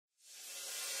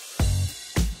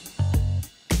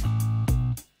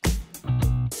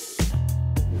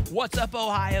What's up,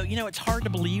 Ohio? You know, it's hard to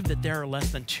believe that there are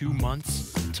less than 2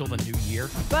 months until the new year.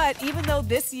 But even though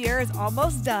this year is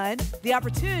almost done, the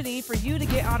opportunity for you to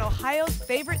get on Ohio's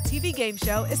favorite TV game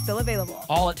show is still available.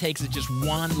 All it takes is just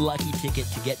one lucky ticket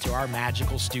to get to our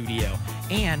magical studio.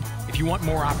 And if you want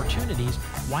more opportunities,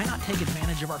 why not take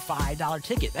advantage of our $5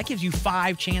 ticket? That gives you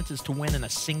 5 chances to win in a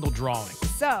single drawing.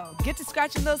 So get to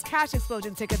scratching those cash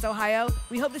explosion tickets, Ohio.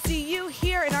 We hope to see you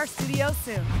here in our studio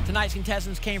soon. Tonight's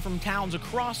contestants came from towns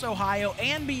across Ohio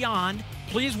and beyond.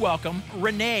 Please welcome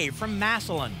Renee from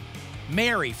Massillon,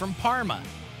 Mary from Parma,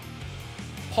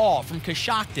 Paul from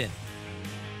Coshocton,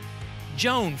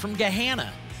 Joan from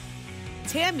Gahanna,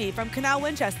 Tammy from Canal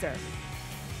Winchester,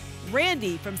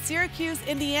 Randy from Syracuse,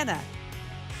 Indiana,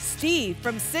 Steve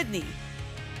from Sydney,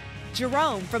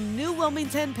 Jerome from New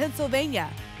Wilmington, Pennsylvania,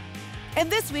 and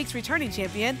this week's returning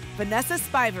champion, Vanessa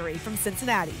Spivery from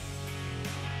Cincinnati.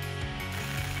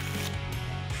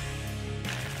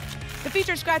 The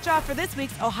featured scratch-off for this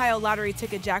week's Ohio Lottery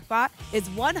ticket jackpot is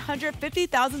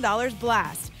 $150,000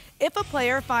 blast. If a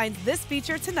player finds this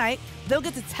feature tonight, they'll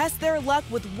get to test their luck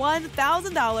with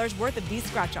 $1,000 worth of these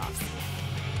scratch-offs.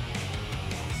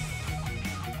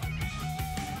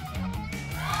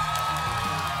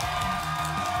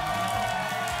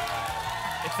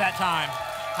 It's that time.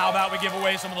 How about we give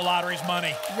away some of the lottery's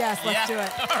money? Yes, let's do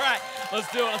it. All right,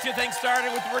 let's do it. Let's get things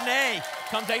started with Renee.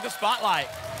 Come take the spotlight.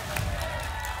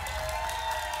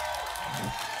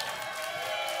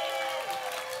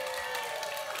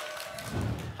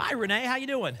 Hi, Renee. How you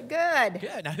doing? Good.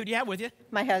 Good. Now, who do you have with you?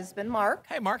 My husband, Mark.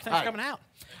 Hey, Mark. Thanks for coming out.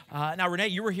 Now, Renee,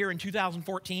 you were here in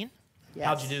 2014. Yes.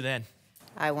 How'd you do then?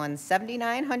 I won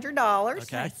 $7,900.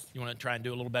 Okay. You want to try and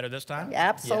do a little better this time?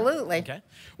 Absolutely. Yeah. Okay.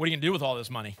 What are you going to do with all this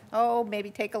money? Oh,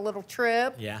 maybe take a little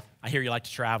trip. Yeah. I hear you like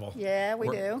to travel. Yeah, we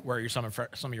do. Where are some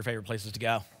of your favorite places to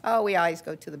go? Oh, we always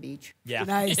go to the beach. Yeah.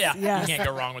 Nice. Yeah. Yes. You can't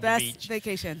go wrong with the Best beach.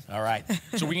 vacation. All right.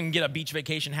 So we can get a beach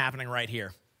vacation happening right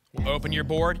here. We'll open your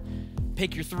board,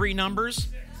 pick your 3 numbers,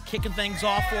 kicking things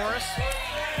off for us.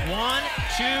 1,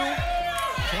 2,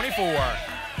 24.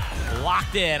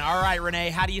 Locked in. All right, Renee,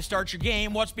 how do you start your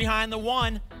game? What's behind the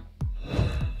 1?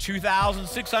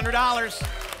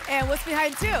 $2,600. And what's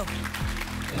behind 2?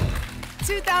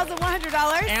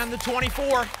 $2,100. And the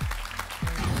 24.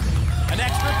 An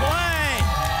extra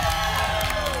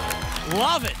play.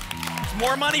 Love it. It's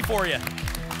more money for you.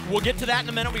 We'll get to that in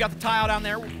a minute. We got the tile down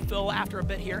there. We'll fill after a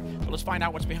bit here. But let's find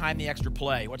out what's behind the extra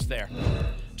play. What's there?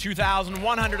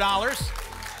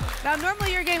 $2,100. Now,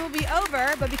 normally your game will be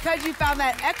over, but because you found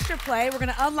that extra play, we're going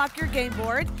to unlock your game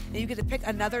board, and you get to pick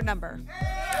another number.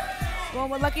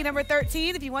 Going with lucky number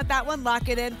 13. If you want that one, lock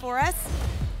it in for us.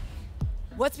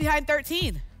 What's behind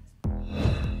 13?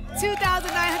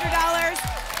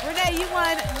 $2,900. Renee, you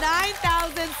won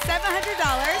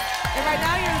 $9,700. And right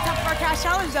now, you're in the top of our cash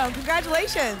challenge zone.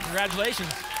 Congratulations.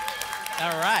 Congratulations.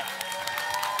 All right.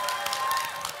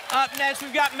 Up next,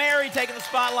 we've got Mary taking the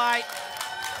spotlight.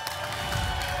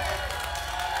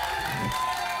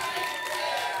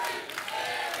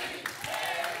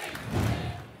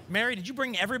 Mary, did you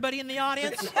bring everybody in the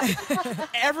audience?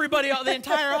 Everybody, the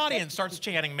entire audience starts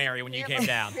chanting Mary when you came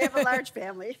down. We have a large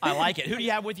family. I like it. Who do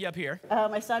you have with you up here?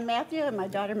 My son Matthew and my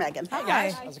daughter Megan. Hi,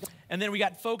 guys. And then we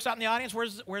got folks out in the audience.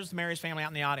 Where's Mary's family out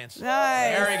in the audience?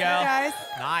 Nice. There we go. Hey, guys.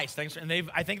 Nice. Thanks. And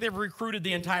I think they've recruited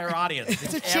the entire audience.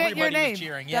 To chant your name. Was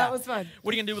cheering. Yeah. That was fun.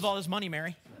 What are you gonna do with all this money,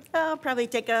 Mary? I'll probably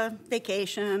take a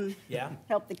vacation. Yeah.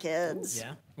 Help the kids.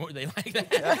 Yeah. What, they like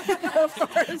that? Of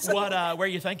course. Where are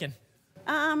you thinking?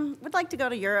 Would like to go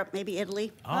to Europe, maybe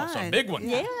Italy. Oh, it's a big one.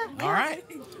 Yeah. All right.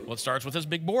 Well, it starts with this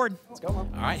big board. Let's go, Mom.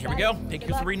 All right, here we go. Pick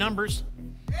your 3 numbers.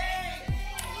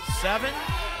 7,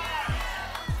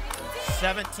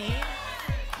 17,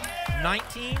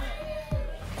 19.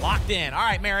 Locked in. All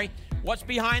right, Mary. What's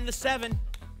behind the 7?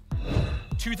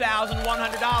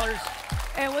 $2,100.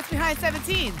 And what's behind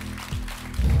 17?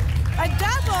 A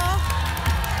double.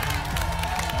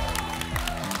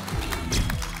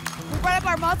 We brought up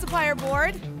our multiplier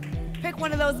board. Pick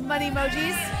one of those money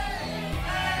emojis.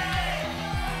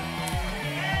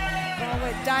 Going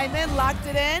with diamond, locked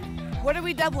it in. What are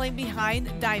we doubling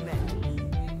behind diamond?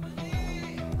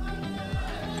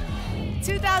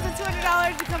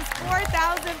 $2,200 becomes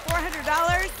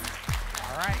 $4,400.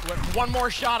 All right, one more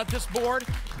shot at this board.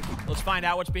 Let's find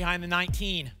out what's behind the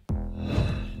 19.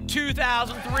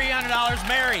 $2,300.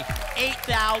 Mary,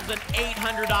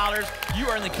 $8,800. You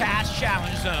are in the cash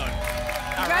challenge zone.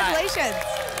 Congratulations. Right.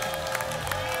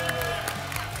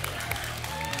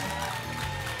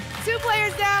 2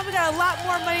 players down. We got a lot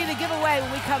more money to give away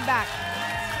when we come back.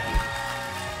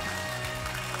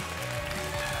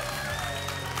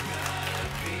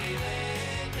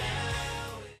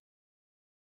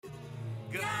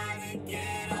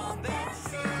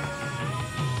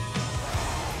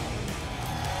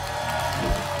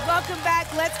 welcome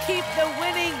back. Let's keep the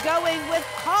winning going with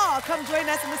Paul. Come join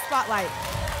us in the spotlight.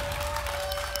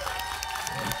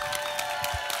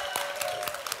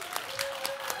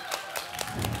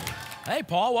 Hey,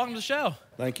 Paul, welcome to the show.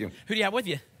 Thank you. Who do you have with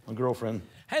you? My girlfriend.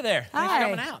 Hey there. Thanks Hi. for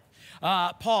coming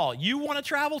out. Paul, you want to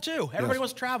travel too. Everybody Yes.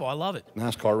 wants to travel. I love it.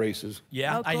 NASCAR races.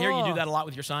 Yeah, Oh, I hear you do cool. that a lot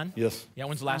with your son. Yes. Yeah,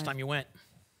 when's the last time you went?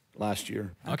 Last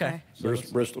year. Okay.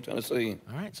 Bristol, Tennessee.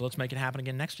 All right, so let's make it happen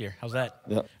again next year. How's that?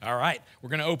 Yep. All right, we're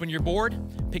going to open your board.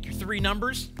 Pick your 3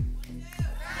 numbers.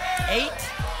 8,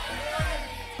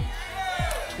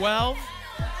 12,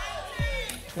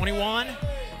 21.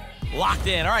 Locked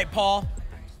in. All right, Paul,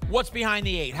 what's behind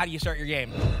the 8? How do you start your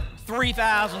game?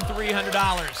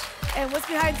 $3,300. And what's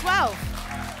behind 12?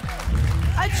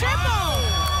 A triple!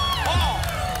 Paul.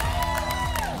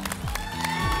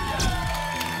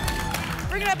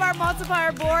 Bringing up our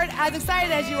multiplier board. As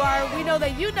excited as you are, we know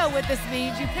that you know what this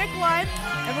means. You pick one,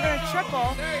 and we're gonna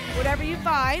triple whatever you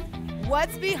find.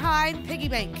 What's behind piggy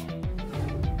bank?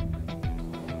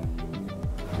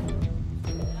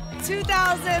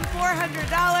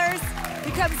 $2,400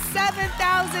 becomes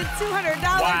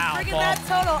 $7,200. Wow, Bringing Paul. that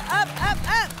total up, up,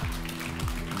 up.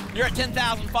 You're at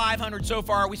 10,500 so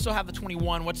far. We still have the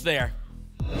 21. What's there?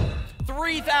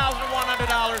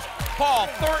 $3,100. Paul,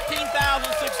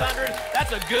 13,600.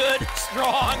 That's a good,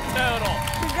 strong total.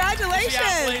 Congratulations. See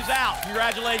how it plays out.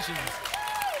 Congratulations.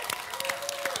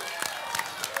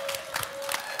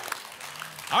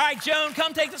 All right, Joan,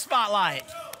 come take the spotlight.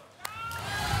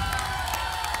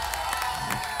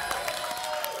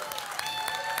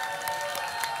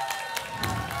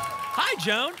 Hi,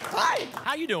 Joan. Hi,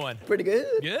 How you doing? pretty good.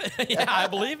 Good. Yeah, I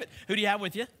believe it. Who do you have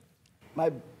with you?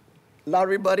 My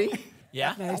lottery buddy,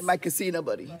 Yeah. and my casino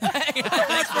buddy.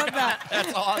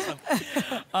 That's awesome.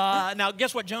 Now,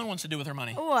 guess what Joan wants to do with her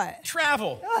money? What?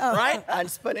 Travel, right? And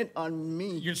spend it on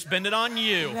me. You spend it on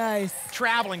you. Nice.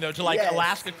 Traveling, though, to like Yes.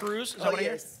 Alaska cruise? Is that Oh, what I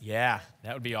hear? yes. Yeah,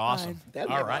 that would be awesome. That'd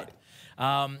be All all right.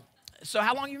 So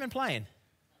how long have you been playing?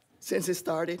 Since it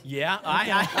started. Yeah,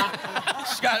 I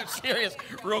just got serious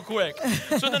real quick.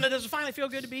 So then does it finally feel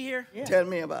good to be here? Tell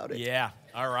me about it. Yeah,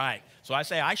 all right. So I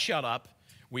say I shut up,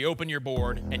 we open your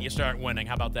board, and you start winning.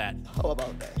 How about that? How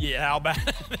about that? Yeah, how about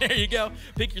there you go.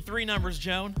 Pick your 3 numbers,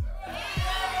 Joan.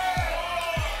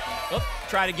 Oh,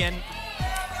 try it again.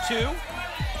 2,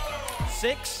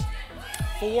 6,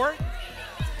 4.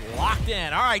 Locked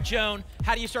in. All right, Joan.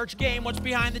 How do you start your game? What's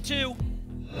behind the 2?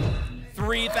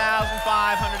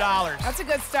 $3,500. That's a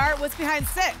good start. What's behind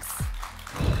 6?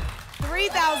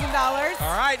 $3,000.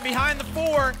 All right, behind the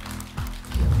 4.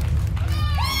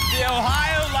 The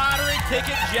Ohio Lottery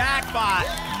ticket jackpot.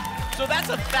 So that's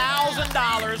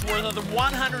 $1,000 worth of the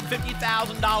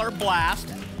 $150,000 blast.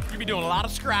 You'll be doing a lot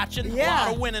of scratching, a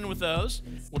lot of winning with those.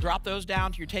 We'll drop those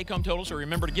down to your take-home total, so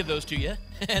remember to give those to you.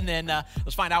 And then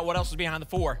let's find out what else is behind the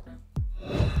 4.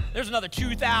 There's another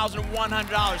 $2,100,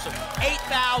 so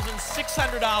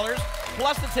 $8,600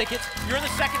 plus the tickets. You're in the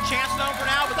second chance zone for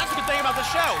now, but that's the good thing about the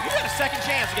show. You got a second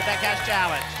chance to get that cash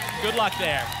challenge. Good luck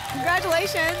there.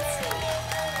 Congratulations.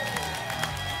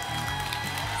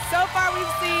 So far,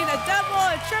 we've seen a double,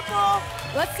 a triple.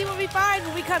 Let's see what we find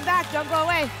when we come back. Don't go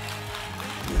away.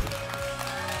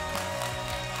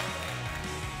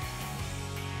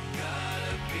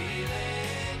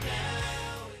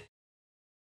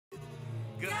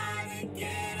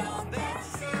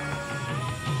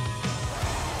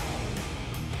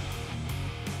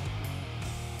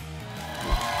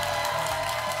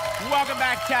 Welcome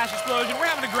back to Cash Explosion. We're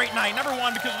having a great night. Number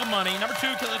 1, because of the money. Number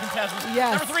 2, because of the contestants.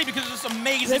 Yes. Number 3, because of this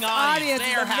amazing This audience. audience is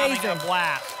They're having a amazing.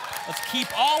 blast. Let's keep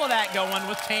all of that going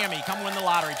with Tammy. Come win the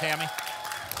lottery, Tammy.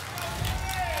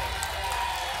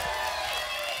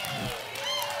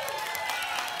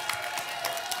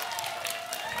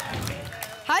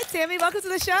 Hi, Tammy. Welcome to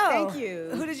the show. Thank you.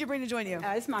 Who did you bring to join you?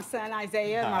 It's my son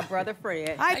Isaiah, my brother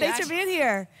Fred. Hi, Hey, thanks guys. for being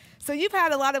here. So you've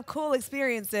had a lot of cool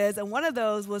experiences, and one of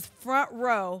those was front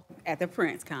row At the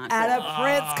Prince concert. at a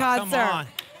Prince come concert. on.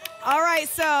 All right,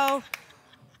 so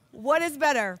what is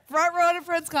better, front row at a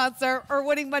Prince concert or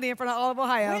winning money in front of all of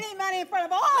Ohio? We need money in front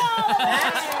of all.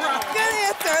 Good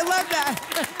answer. I love that.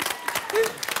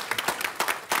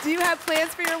 Do you have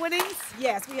plans for your winnings?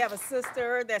 Yes, we have a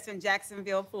sister that's in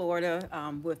Jacksonville, Florida,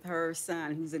 with her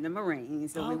son who's in the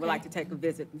Marines, so we would like to take a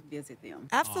visit them.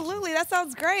 Absolutely. That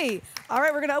sounds great. All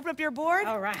right, we're going to open up your board.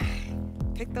 All right.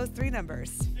 Pick those 3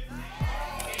 numbers.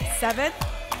 7,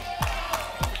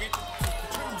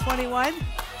 21,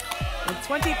 and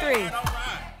 23.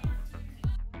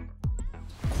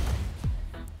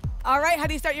 All right, how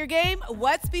do you start your game?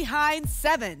 What's behind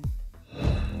 7?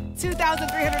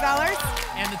 $2,300.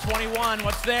 And the 21,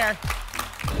 what's there?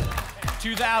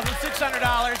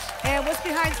 $2,600. And what's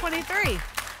behind 23?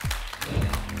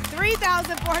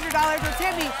 $3,400 for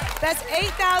Timmy. That's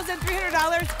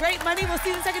 $8,300. Great money. We'll see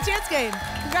you in the second chance game.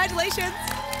 Congratulations.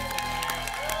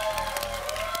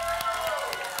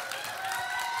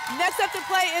 Next up to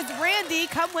play is Randy.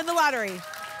 Come win the lottery.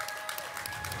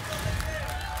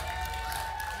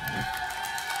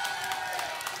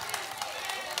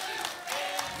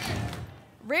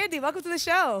 Randy, welcome to the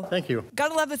show. Thank you.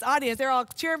 Gotta love this audience. They're all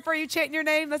cheering for you, chanting your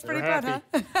name. That's pretty fun, huh?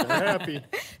 They're happy.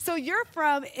 So you're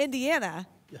from Indiana.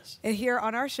 Yes. And here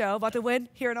on our show, about to win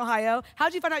here in Ohio. How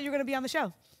did you find out you were going to be on the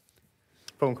show?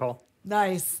 Phone call.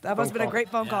 Nice. That must have been a call. great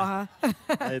phone call, huh?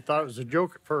 I thought it was a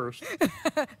joke at first.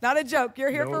 Not a joke.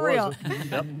 You're here No, for it real. wasn't.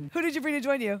 Yep. Who did you bring to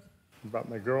join you? About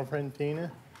my girlfriend,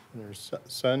 Tina, and her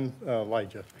son,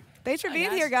 Elijah. Thanks for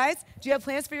being here, guys. Do you have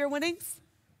plans for your winnings?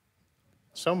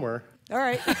 Somewhere. All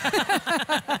right.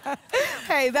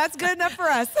 Hey, that's good enough for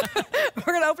us.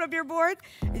 We're going to open up your board,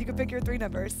 and you can pick your 3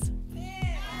 numbers.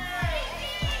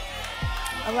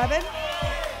 11,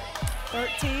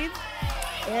 13,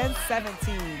 and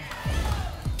 17.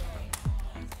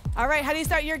 All right, how do you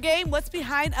start your game? What's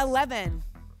behind 11?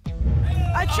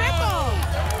 A triple.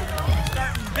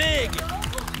 Starting big.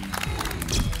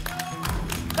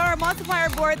 Got our multiplier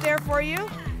board there for you.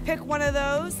 Pick one of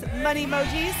those money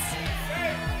emojis.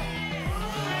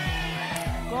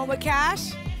 Going with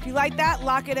cash. If you like that,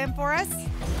 lock it in for us.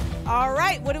 All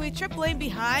right, what are we tripling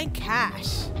behind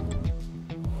cash?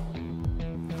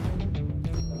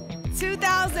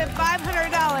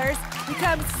 $2,500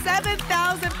 becomes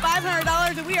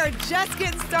 $7,500, and we are just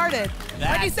getting started.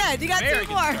 Like you said, you got 2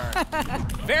 more.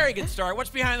 Very good start. What's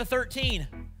behind the 13?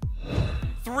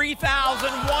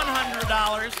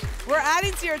 $3,100. We're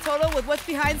adding to your total with what's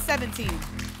behind 17.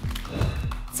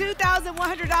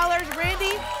 $2,100. Randy,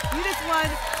 you just won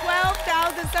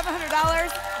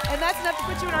 $12,700, and that's enough to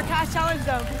put you in our cash challenge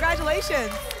zone.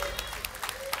 Congratulations.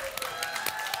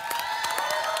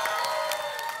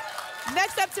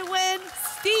 Next up to win,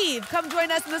 Steve. Come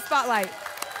join us in the spotlight.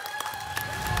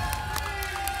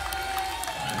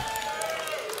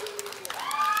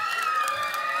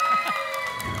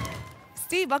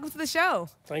 Steve, welcome to the show.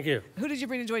 Thank you. Who did you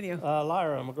bring to join you?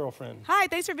 Lyra, my girlfriend. Hi,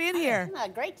 thanks for being here.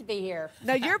 Great to be here.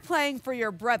 Now, you're playing for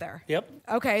your brother. Yep.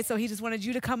 Okay, so he just wanted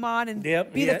you to come on and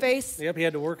Yep. be the face? Yep, he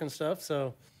had to work and stuff,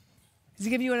 so. Does he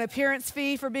give you an appearance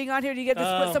fee for being on here? Do you get to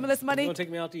split some of this money? He's going to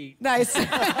take me out to eat. Nice.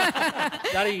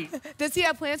 Gotta eat. Does he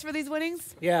have plans for these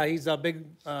winnings? Yeah, he's a big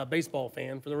baseball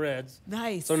fan for the Reds.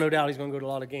 Nice. So no doubt he's going to go to a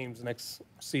lot of games next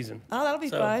season. Oh, that'll be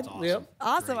So, fun. Yep.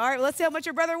 Awesome. All right, let's see how much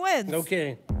your brother wins.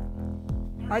 Okay.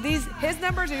 Are these his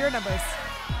numbers or your numbers?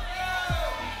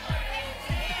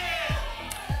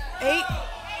 8,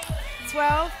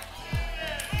 12,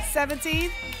 17.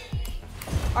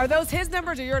 Are those his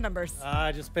numbers or your numbers?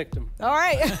 I just picked him. All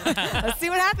right. Let's see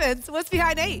what happens. What's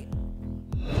behind 8?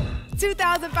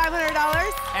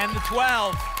 $2,500. And the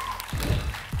 12.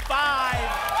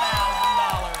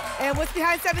 $5,000. And what's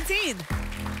behind 17?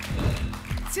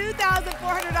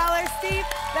 $2,400. Steve,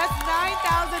 that's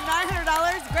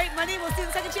 $9,900. Great money. We'll see you in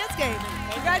the second chance game.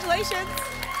 Congratulations.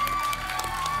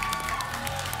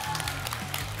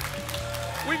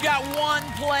 We've got 1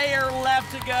 player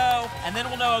left to go, and then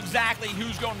we'll know exactly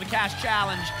who's going to the cash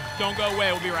challenge. Don't go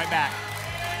away. We'll be right back.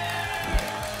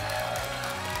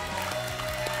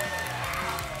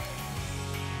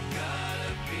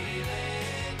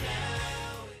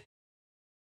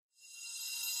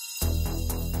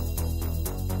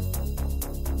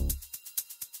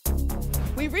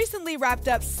 We recently wrapped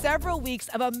up several weeks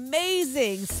of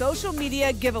amazing social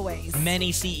media giveaways.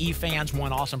 Many CE fans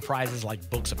won awesome prizes like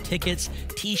books of tickets,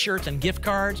 t-shirts, and gift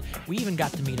cards. We even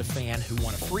got to meet a fan who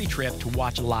won a free trip to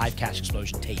watch a live Cash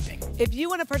Explosion taping. If you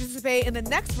want to participate in the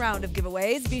next round of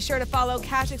giveaways, be sure to follow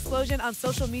Cash Explosion on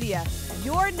social media.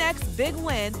 Your next big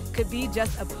win could be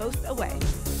just a post away.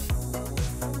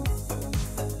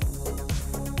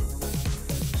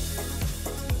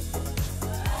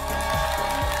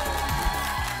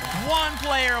 One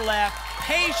player left,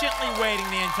 patiently waiting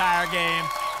the entire game.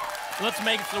 Let's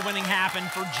make the winning happen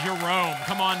for Jerome.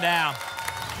 Come on down.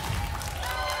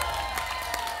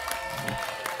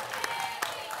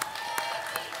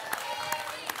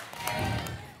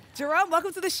 Jerome,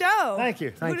 welcome to the show. Thank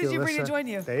you. Thank Who did you bring to Listen, join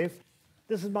you? Dave.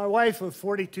 This is my wife of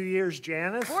 42 years,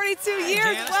 Janice. 42 years.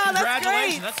 Janice, Wow, that's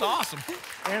congratulations. great. That's awesome.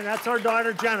 And that's our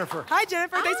daughter, Jennifer. Hi,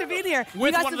 Jennifer. Thanks for being here. With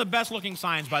You got one of the some- best looking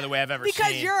signs, by the way, I've ever seen.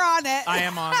 Because you're on it. I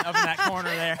am up in that corner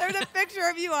there. There's a picture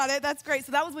of you on it. That's great.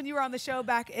 So that was when you were on the show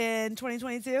back in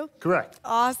 2022? Correct.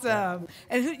 Awesome.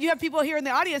 And you have people here in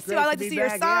the audience, too. Great I like to to be see your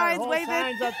back. Yeah, signs whole waving.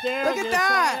 signs up there. Look at This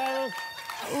that. side.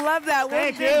 Love that. Well,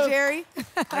 Thank great, you. Jerry.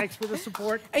 Thanks for the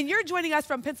support. And you're joining us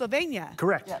from Pennsylvania.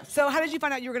 Correct. So how did you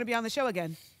find out you were going to be on the show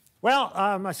again? Well,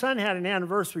 my son had an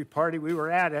anniversary party. We were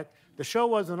at it. The show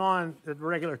wasn't on at the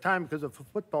regular time because of a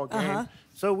football game.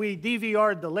 So we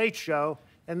DVR'd the Late Show.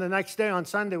 And the next day on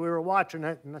Sunday, we were watching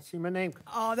it, and I see my name.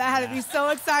 Oh, that had to be so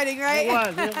exciting, right?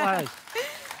 It was.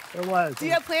 It was. Do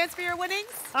you have plans for your winnings?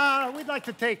 We'd like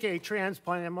to take a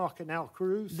transplant and walk Canal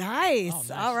cruise.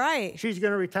 Nice. All right. She's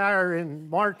going to retire in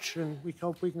March, and we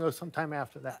hope we can go sometime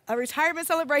after that. A retirement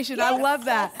celebration. I love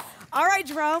that. All right,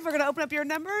 Jerome, we're going to open up your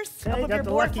numbers. Okay, Open up got your the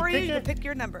board lucky for you. You ticket. can pick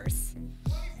your numbers.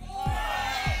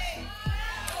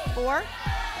 4,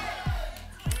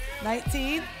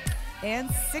 19, and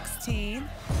 16.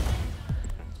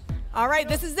 All right,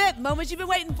 this is it. Moment you've been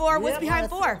waiting for. What's behind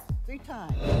 4? 3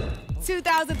 times.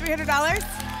 $2,300.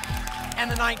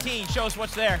 And the 19. Show us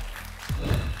what's there.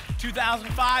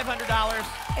 $2,500.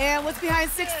 And what's behind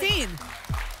 16?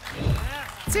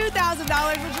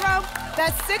 $2,000 for Jerome.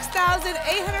 That's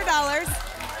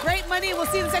 $6,800. Great money. We'll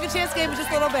see you in the second chance game in just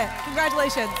a little bit.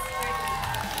 Congratulations.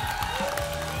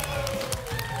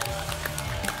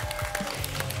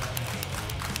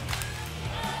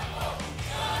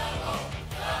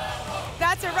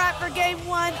 That's a wrap for game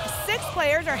 1. 6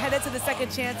 players are headed to the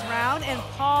second chance round, and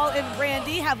Paul and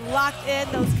Randy have locked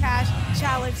in those cash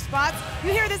challenge spots.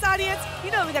 You hear this, audience?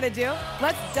 You know what we gotta do.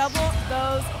 Let's double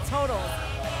those totals.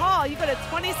 Paul, you got a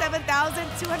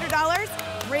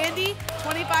 $27,200. Randy,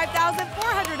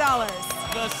 $25,400.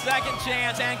 The second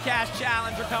chance and cash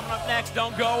challenge are coming up next.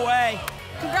 Don't go away.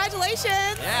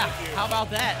 Congratulations. Yeah, how about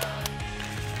that?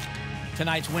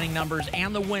 Tonight's winning numbers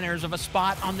and the winners of a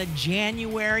spot on the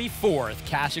January 4th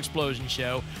Cash Explosion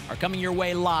Show are coming your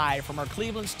way live from our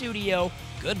Cleveland studio.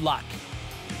 Good luck.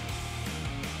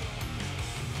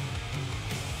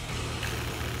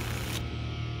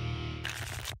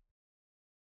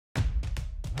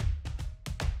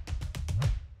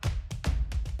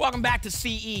 Welcome back to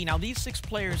CE. Now, these 6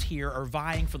 players here are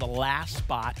vying for the last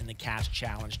spot in the Cash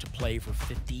Challenge to play for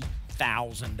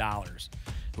 $50,000.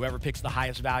 Whoever picks the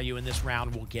highest value in this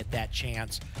round will get that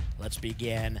chance. Let's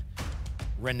begin.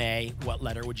 Renee, what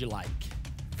letter would you like?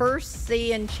 First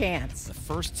C in chance. The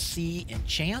first C in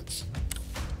chance.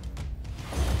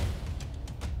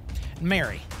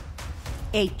 Mary.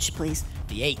 H, please.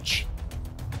 The H.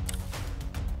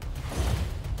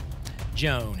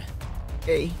 Joan.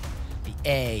 A. The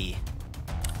A.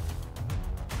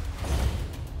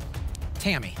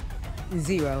 Tammy.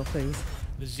 0, please.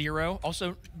 The 0.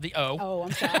 Also the O. Oh,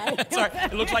 I'm sorry. Sorry,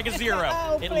 it looks like a 0.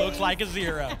 Oh, it please. looks like a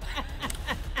 0.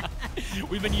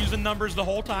 We've been using numbers the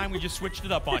whole time. We just switched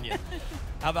it up on you.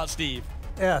 How about Steve?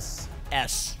 S.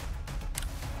 S.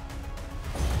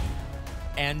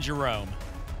 And Jerome.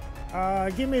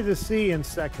 Give me the C in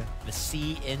second. The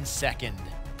C in second.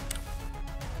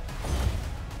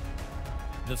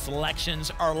 The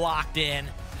selections are locked in.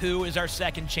 Who is our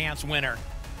second chance winner?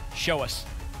 Show us.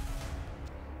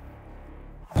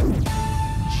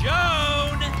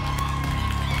 Joan!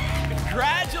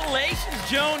 Congratulations,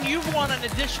 Joan. You've won an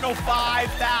additional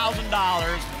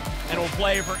 $5,000 and will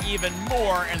play for even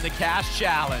more in the Cash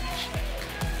Challenge.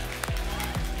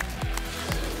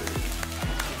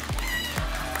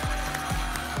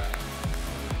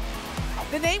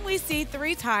 The name we see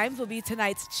 3 times will be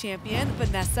tonight's champion,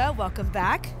 Vanessa. Welcome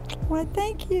back. Well,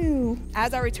 thank you.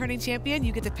 As our returning champion,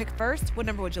 you get to pick first. What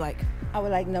number would you like? I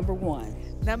would like number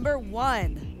 1. Number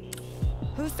 1.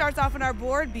 Who starts off on our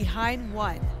board behind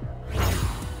 1?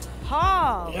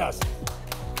 Paul. Yes.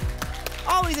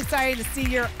 Always exciting to see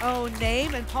your own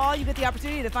name. And Paul, you get the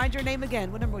opportunity to find your name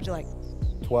again. What number would you like?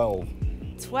 12.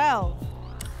 12.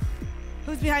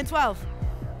 Who's behind 12?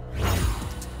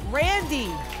 Randy.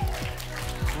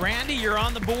 Randy, you're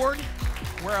on the board.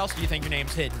 Where else do you think your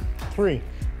name's hidden? 3.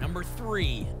 Number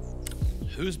 3.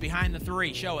 Who's behind the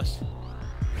 3? Show us.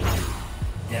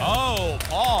 Oh,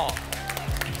 Paul.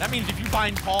 That means if you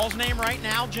find Paul's name right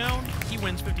now, Joan, he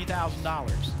wins $50,000.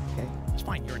 Okay. Let's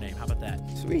find your name. How about that?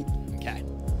 Sweet. Okay.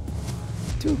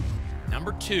 2.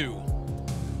 Number 2.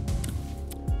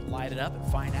 Light it up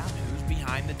and find out who's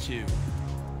behind the 2.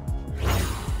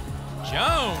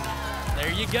 Joan.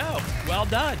 There you go. Well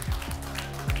done.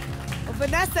 Well,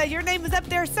 Vanessa, your name is up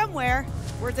there somewhere.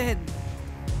 Where's it hidden?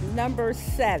 Number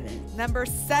 7. Number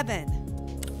 7.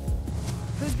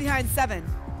 Who's behind 7?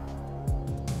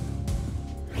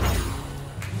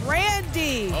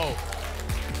 Randy. Oh.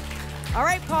 All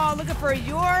right, Paul, looking for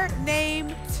your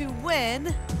name to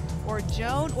win, or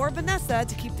Joan or Vanessa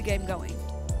to keep the game going.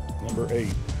 Number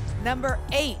 8. Number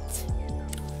 8.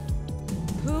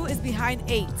 Who is behind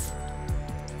 8?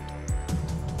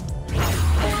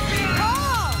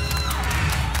 Paul!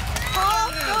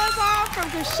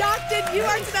 to Shockton. You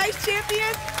are tonight's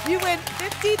champion. You win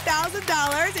 $50,000,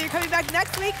 and you're coming back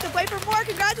next week to play for more.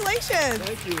 Congratulations.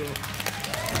 Thank you.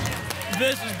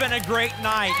 This has been a great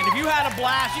night, and if you had a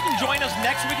blast, you can join us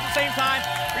next week at the same time,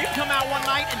 or you can come out one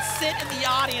night and sit in the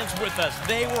audience with us.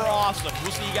 They were awesome.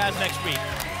 We'll see you guys next week.